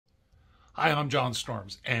Hi, I'm John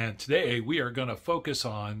Storms, and today we are going to focus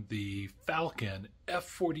on the Falcon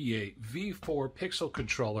F48v4 pixel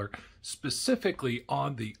controller, specifically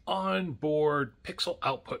on the onboard pixel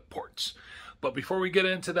output ports. But before we get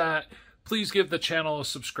into that, please give the channel a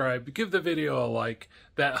subscribe, give the video a like.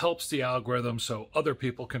 That helps the algorithm so other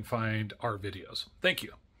people can find our videos. Thank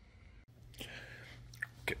you.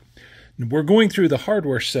 We're going through the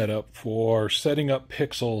hardware setup for setting up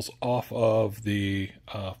pixels off of the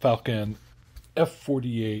Falcon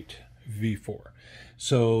F48v4.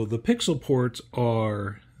 So the pixel ports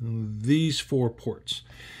are these four ports.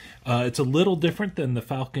 It's a little different than the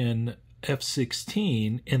Falcon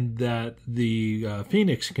F16 in that the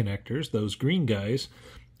Phoenix connectors, those green guys,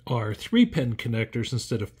 are 3-pin connectors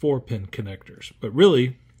instead of 4-pin connectors. But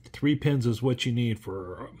really, 3 pins is what you need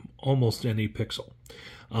for almost any pixel.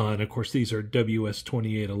 And of course, these are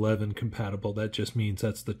WS2811 compatible. That just means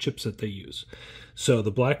that's the chipset they use. So the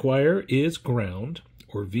black wire is ground,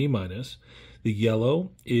 or V minus. The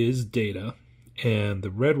yellow is data. And the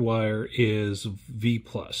red wire is V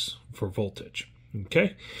plus for voltage.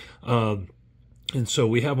 Okay? And so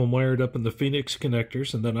we have them wired up in the Phoenix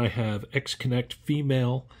connectors. And then I have X-Connect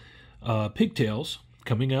female pigtails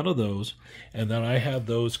coming out of those. And then I have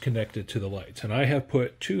those connected to the lights. And I have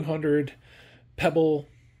put 200 pebble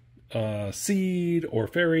seed or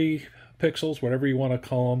fairy pixels, whatever you want to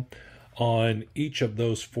call them, on each of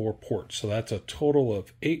those four ports. So that's a total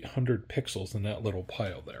of 800 pixels in that little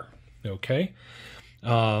pile there. Okay.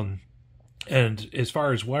 And as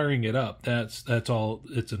far as wiring it up, that's all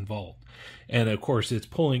it's involved. And of course, it's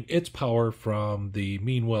pulling its power from the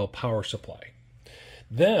Meanwell power supply.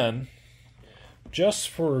 Then, just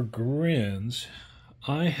for grins,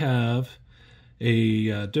 I have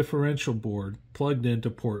a differential board plugged into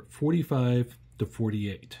port 45 to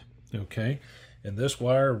 48, okay? And this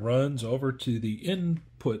wire runs over to the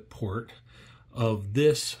input port of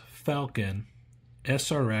this Falcon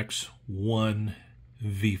SRx1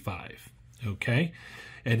 V5, okay?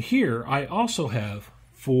 And here I also have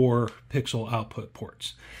 4 pixel output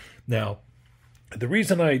ports. Now, the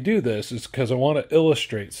reason I do this is because I want to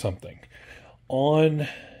illustrate something. On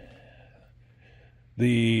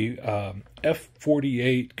the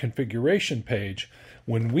F48 configuration page,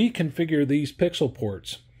 when we configure these pixel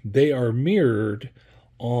ports, they are mirrored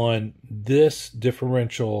on this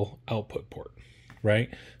differential output port, right?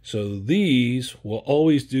 So these will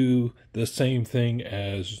always do the same thing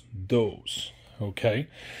as those, okay?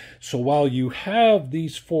 So while you have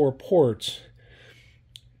these 4 ports,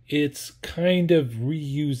 it's kind of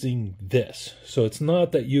reusing this. So it's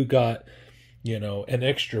not that you got, you know, an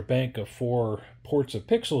extra bank of 4 ports of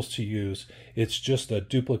pixels to use. It's just a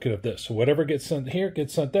duplicate of this. So whatever gets sent here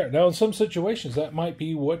gets sent there. Now, in some situations, that might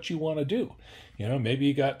be what you want to do. You know, maybe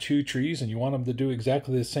you got 2 trees and you want them to do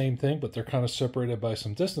exactly the same thing, but they're kind of separated by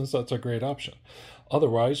some distance. That's a great option.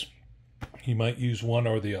 Otherwise, you might use one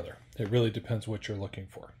or the other. It really depends what you're looking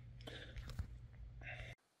for.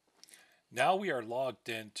 Now we are logged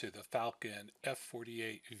into the Falcon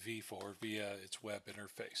F48v4 via its web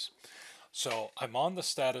interface. So I'm on the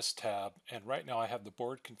status tab, and right now I have the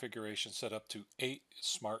board configuration set up to 8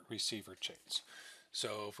 smart receiver chains.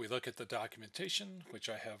 So if we look at the documentation, which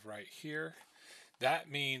I have right here, that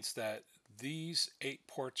means that these 8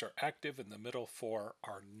 ports are active and the middle 4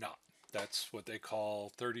 are not. That's what they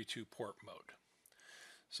call 32 port mode.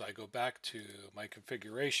 So I go back to my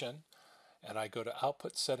configuration and I go to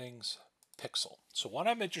output settings, pixel. So what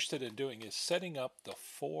I'm interested in doing is setting up the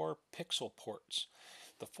 4 pixel ports.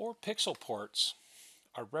 The 4 pixel ports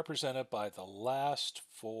are represented by the last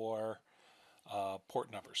 4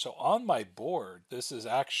 port numbers. So on my board, this is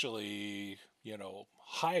actually, you know,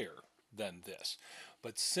 higher than this.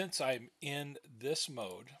 But since I'm in this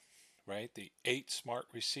mode, right, the 8 smart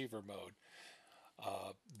receiver mode,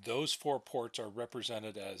 those 4 ports are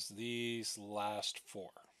represented as these last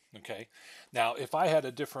 4. Okay. Now, if I had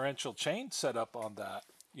a differential chain set up on that,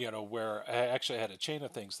 you know, where I actually had a chain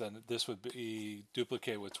of things, then this would be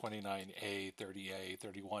duplicated with 29A, 30A,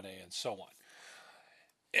 31A, and so on.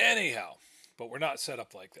 Anyhow, but we're not set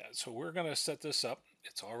up like that. So we're going to set this up.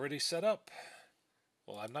 It's already set up.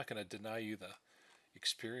 Well, I'm not going to deny you the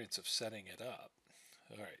experience of setting it up.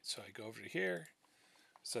 All right, so I go over to here,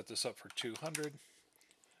 set this up for 200.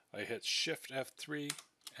 I hit Shift F3,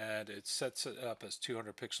 and it sets it up as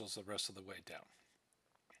 200 pixels the rest of the way down.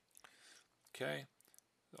 Okay.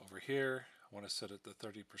 Over here, I want to set it to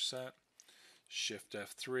 30%, Shift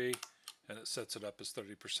F3, and it sets it up as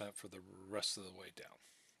 30% for the rest of the way down.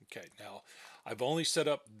 Okay, now I've only set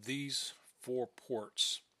up these 4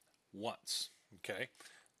 ports once. Okay,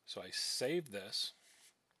 so I save this.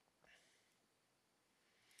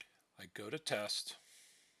 I go to test,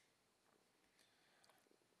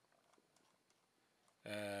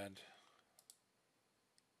 and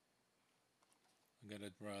I'm going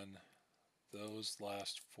to run those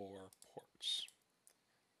last 4 ports.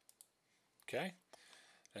 Okay,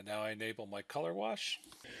 and now I enable my color wash,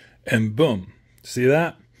 and boom, see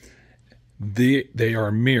that? They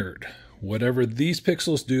are mirrored. Whatever these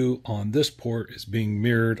pixels do on this port is being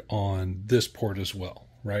mirrored on this port as well,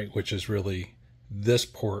 right? Which is really this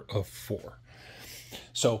port of 4.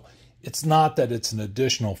 So it's not that it's an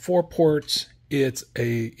additional 4 ports, it's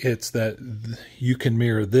that you can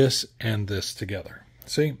mirror this and this together.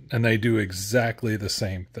 See? And they do exactly the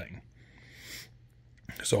same thing.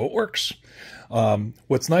 So it works.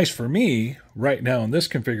 What's nice for me right now in this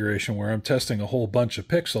configuration where I'm testing a whole bunch of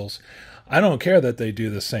pixels, I don't care that they do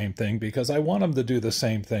the same thing because I want them to do the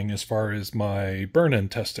same thing as far as my burn-in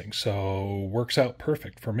testing. So works out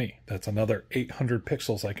perfect for me. That's another 800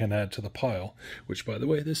 pixels I can add to the pile, which, by the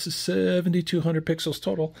way, this is 7,200 pixels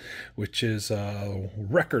total, which is a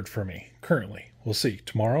record for me currently. We'll see.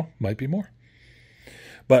 Tomorrow might be more.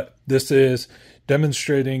 But this is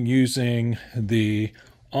demonstrating using the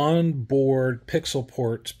onboard pixel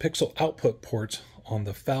ports, pixel output ports on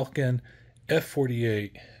the Falcon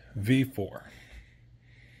F48v4.